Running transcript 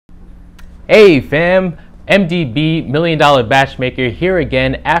Hey fam, MDB Million Dollar Batch Maker here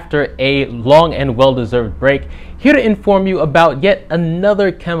again after a long and well-deserved break, here to inform you about yet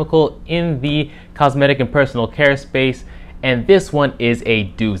another chemical in the cosmetic and personal care space, and this one is a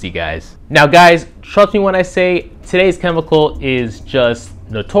doozy, guys. Now guys, trust me when I say today's chemical is just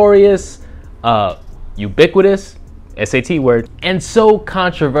notorious, ubiquitous, SAT word, and so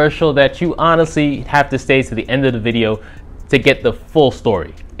controversial that you honestly have to stay to the end of the video to get the full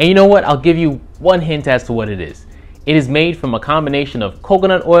story. And you know what? I'll give you one hint as to what it is. It is made from a combination of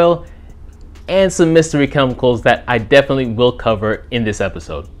coconut oil and some mystery chemicals that I definitely will cover in this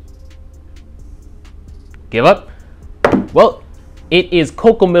episode. Give up? Well, it is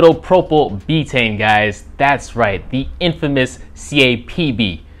Cocamidopropyl Betaine, guys. That's right, the infamous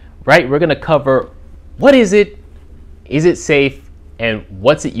CAPB, right? We're gonna cover what is it safe, and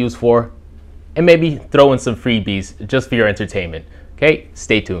what's it used for, and maybe throw in some freebies just for your entertainment. Okay,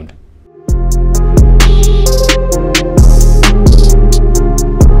 stay tuned.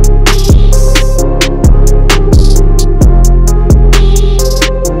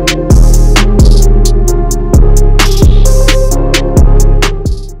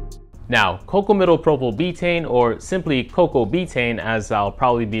 Now, Cocamidopropyl Betaine, or simply Coco-Betaine, as I'll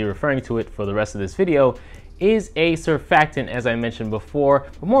probably be referring to it for the rest of this video, is a surfactant, as I mentioned before,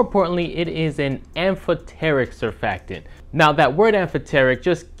 but more importantly, it is an amphoteric surfactant. Now, that word amphoteric,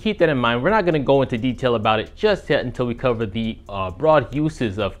 just keep that in mind. We're not going to go into detail about it just yet until we cover the broad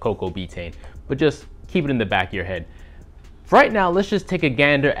uses of Coco-Betaine, but just keep it in the back of your head. Right now, let's just take a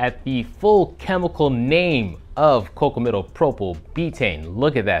gander at the full chemical name of Cocamidopropyl Betaine.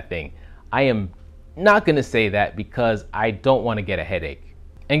 Look at that thing. I am not going to say that because I don't want to get a headache.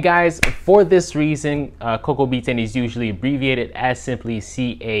 And guys, for this reason, Coco-Betaine is usually abbreviated as simply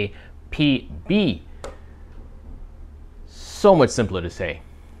CAPB. So much simpler to say.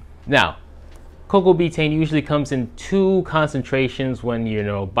 Now, Coco-Betaine usually comes in two concentrations when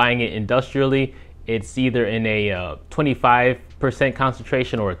you're buying it industrially. It's either in a 25%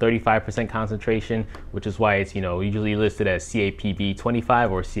 concentration or a 35% concentration, which is why it's usually listed as CAPB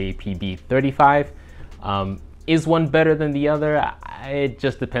 25 or CAPB 35. Is one better than the other? It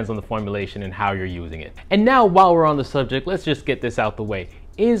just depends on the formulation and how you're using it. And now, while we're on the subject, let's just get this out the way.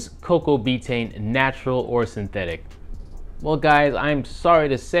 Is Coco-Betaine natural or synthetic? Well guys, I'm sorry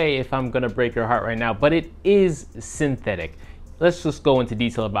to say if I'm gonna break your heart right now, but it is synthetic. Let's just go into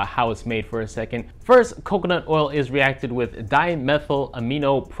detail about how it's made for a second. First, coconut oil is reacted with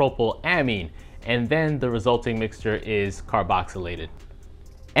dimethylaminopropylamine, and then the resulting mixture is carboxylated.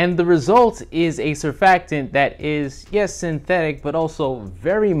 And the result is a surfactant that is, yes, synthetic, but also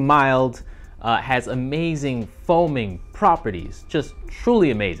very mild, has amazing foaming properties, just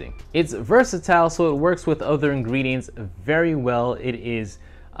truly amazing. It's versatile, so it works with other ingredients very well. It is,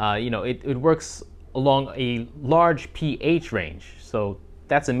 it works along a large pH range, so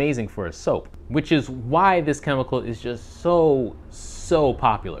that's amazing for a soap, which is why this chemical is just so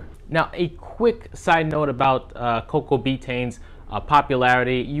popular. Now, a quick side note about Coco-Betaine's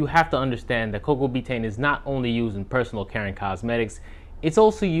popularity. You have to understand that Coco-Betaine is not only used in personal care and cosmetics, it's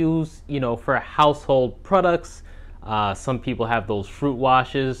also used, for household products. Some people have those fruit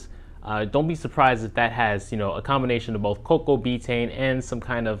washes. Don't be surprised if that has, a combination of both Coco-Betaine and some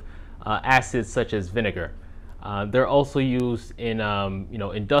kind of acids such as vinegar. They're also used in,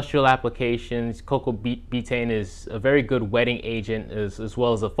 industrial applications. Coco-Betaine is a very good wetting agent as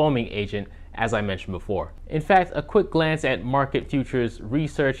well as a foaming agent, as I mentioned before. In fact, a quick glance at market futures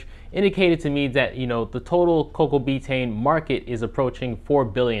research indicated to me that, the total Coco-Betaine market is approaching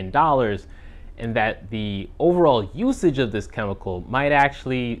 $4 billion, and that the overall usage of this chemical might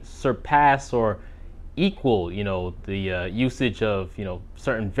actually surpass or equal, the usage of,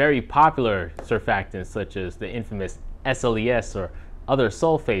 certain very popular surfactants such as the infamous SLES or other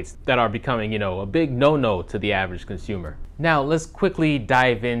sulfates that are becoming, a big no-no to the average consumer. Now, let's quickly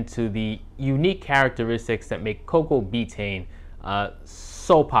dive into the unique characteristics that make Coco-Betaine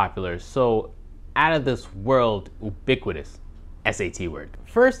so popular, so out of this world ubiquitous, SAT word.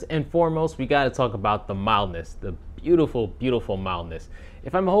 First and foremost, we got to talk about the mildness, the beautiful mildness.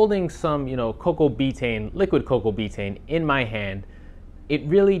 If I'm holding some, Coco-Betaine, liquid Coco-Betaine in my hand, it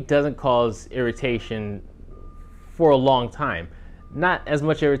really doesn't cause irritation for a long time. Not as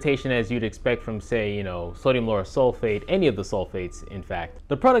much irritation as you'd expect from, say, sodium lauryl sulfate, any of the sulfates, in fact.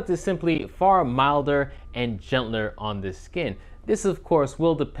 The product is simply far milder and gentler on the skin. This, of course,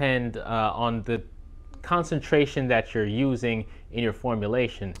 will depend on the concentration that you're using in your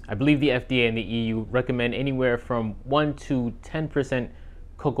formulation. I believe the FDA and the EU recommend anywhere from 1 to 10%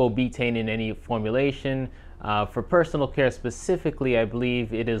 Coco-Betaine in any formulation. For personal care specifically, I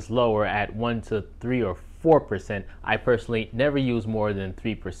believe it is lower at 1 to 3 or 4%. I personally never use more than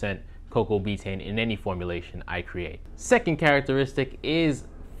 3% Coco-Betaine in any formulation I create. Second characteristic is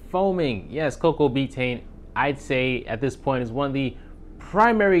foaming. Yes, Coco-Betaine, I'd say at this point, is one of the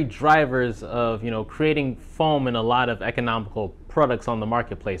primary drivers of creating foam in a lot of economical products on the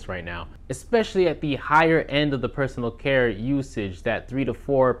marketplace right now, especially at the higher end of the personal care usage, that 3 to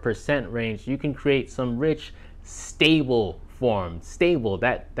 4% range. You can create some rich, stable form. Stable,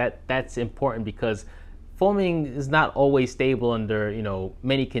 that's important, because foaming is not always stable under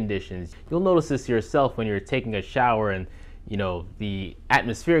many conditions. You'll notice this yourself when you're taking a shower and the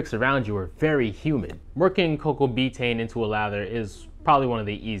atmospherics around you are very humid. Working Coco-Betaine into a lather is probably one of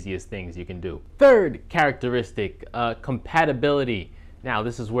the easiest things you can do. Third characteristic, compatibility. Now,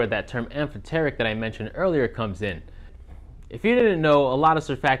 this is where that term amphoteric that I mentioned earlier comes in. If you didn't know, a lot of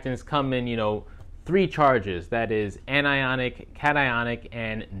surfactants come in, 3 charges. That is anionic, cationic,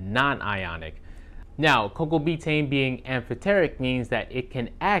 and non-ionic. Now, Coco-Betaine being amphoteric means that it can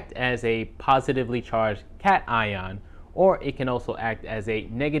act as a positively charged cation, or it can also act as a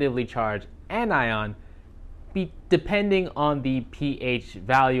negatively charged anion, depending on the pH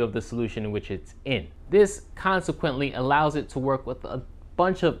value of the solution in which it's in. This consequently allows it to work with a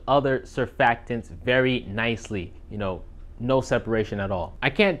bunch of other surfactants very nicely, no separation at all. I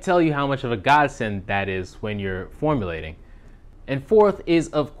can't tell you how much of a godsend that is when you're formulating. And fourth is,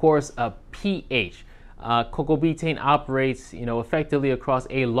 of course, a pH. Coco-Betaine operates, effectively across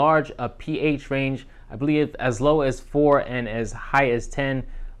a large pH range. I believe as low as 4 and as high as 10.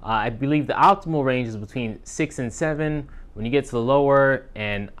 I believe the optimal range is between 6 and 7. When you get to the lower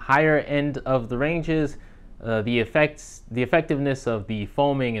and higher end of the ranges, the effectiveness of the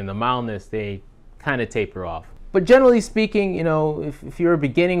foaming and the mildness, they kind of taper off. But generally speaking, if you're a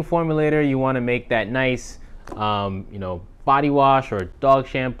beginning formulator, you want to make that nice, body wash or dog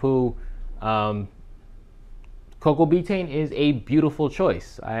shampoo, Coco-Betaine is a beautiful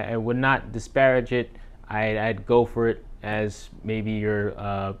choice. I would not disparage it. I'd go for it as maybe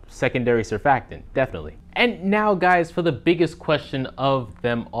your secondary surfactant, definitely. And now, guys, for the biggest question of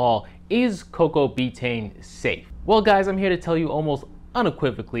them all, is Coco-Betaine safe? Well, guys, I'm here to tell you almost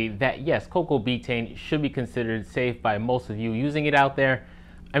unequivocally that yes, Coco-Betaine should be considered safe by most of you using it out there.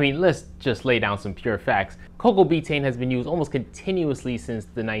 I mean, let's just lay down some pure facts. Coco-Betaine has been used almost continuously since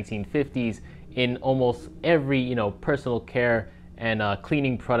the 1950s in almost every, personal care and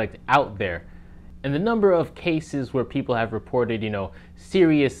cleaning product out there. And the number of cases where people have reported,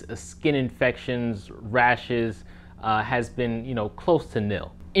 serious skin infections, rashes, has been, close to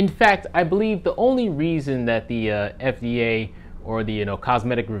nil. In fact, I believe the only reason that the FDA or the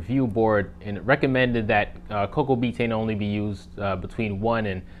Cosmetic Review Board recommended that Coco-Betaine only be used between 1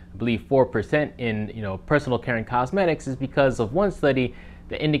 and I believe 4% in personal care and cosmetics is because of one study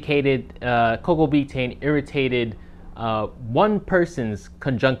that indicated Coco-Betaine irritated one person's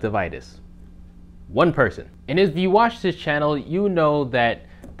conjunctivitis. One person. And if you watch this channel, you know that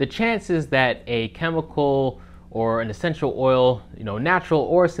the chances that a chemical or an essential oil, natural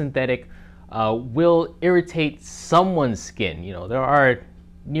or synthetic, will irritate someone's skin. There are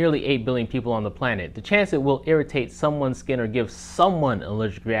nearly 8 billion people on the planet. The chance it will irritate someone's skin or give someone an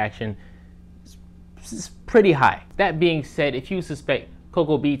allergic reaction is pretty high. That being said, if you suspect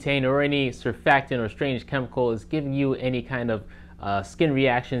Coco-Betaine or any surfactant or strange chemical is giving you any kind of skin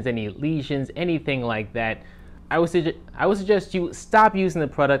reactions, any lesions, anything like that, I would suggest you stop using the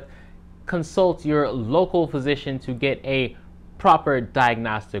product, consult your local physician to get a proper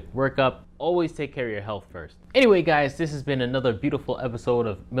diagnostic workup. Always take care of your health first. Anyway, guys, this has been another beautiful episode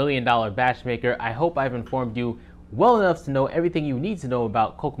of $1 Million Batch Maker. I hope I've informed you well enough to know everything you need to know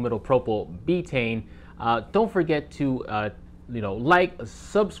about Cocamidopropyl Betaine. Don't forget to like,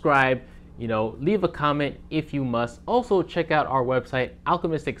 subscribe, leave a comment if you must. Also, check out our website,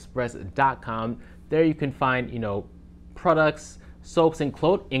 alchemistexpress.com. There you can find, products, soaps,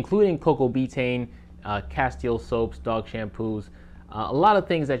 including Coco-Betaine, Castile soaps, dog shampoos, a lot of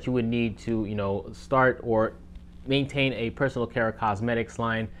things that you would need to, start or maintain a personal care cosmetics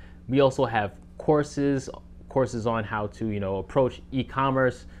line. We also have courses on how to, approach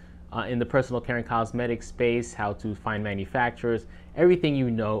e-commerce in the personal care and cosmetics space, how to find manufacturers, everything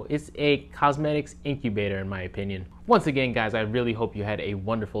it's a cosmetics incubator in my opinion. Once again, guys, I really hope you had a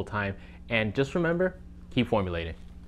wonderful time, and just remember, keep formulating.